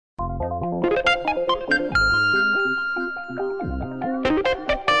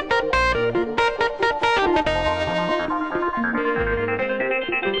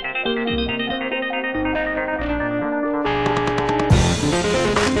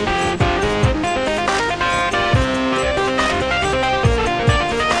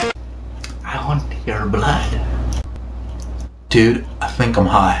blood. Dude, I think I'm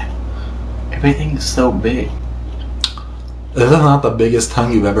high. Everything's so big. This is not the biggest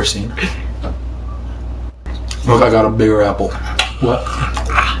tongue you've ever seen. Look, I got a bigger apple. What?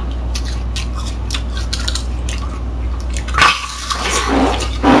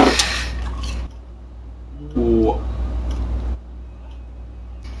 Whoa.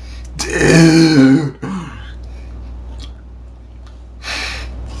 Dude.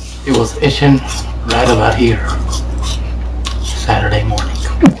 It was itching right about here. Saturday morning.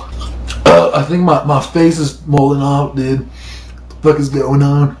 I think my face is molding off, dude. What the fuck is going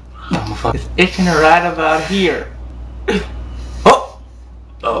on? It's itching right about here.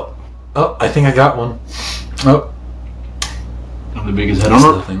 Oh, I think I got one. Oh. I'm the biggest head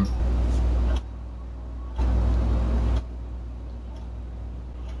on Thing.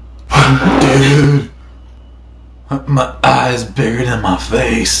 Dude. My eye's bigger than my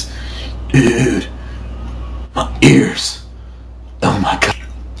face. Dude. My ears. Oh my god.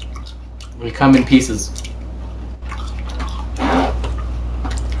 We come in pieces.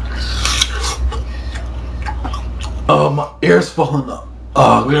 Oh, my ear's falling up.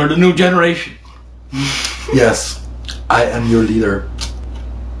 We are the new generation. Yes, I am your leader.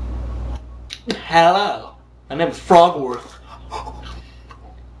 Hello. My name is Frogworth.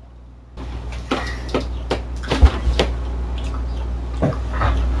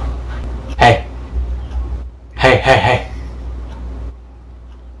 Hey. Hey.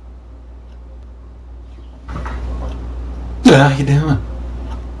 How you doing?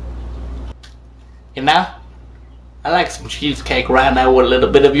 You know, I like some cheesecake right now with a little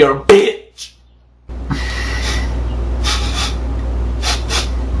bit of your bitch.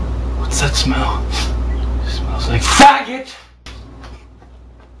 What's that smell? It smells like faggot.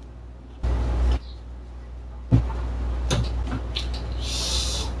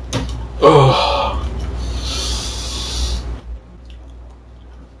 Oh.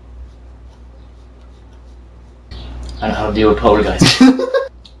 I know how to deal with poltergeist.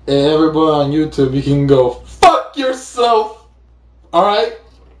 Everybody on YouTube, you can go fuck yourself. Alright?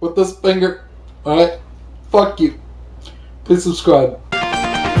 With this finger. Alright? Fuck you. Please subscribe.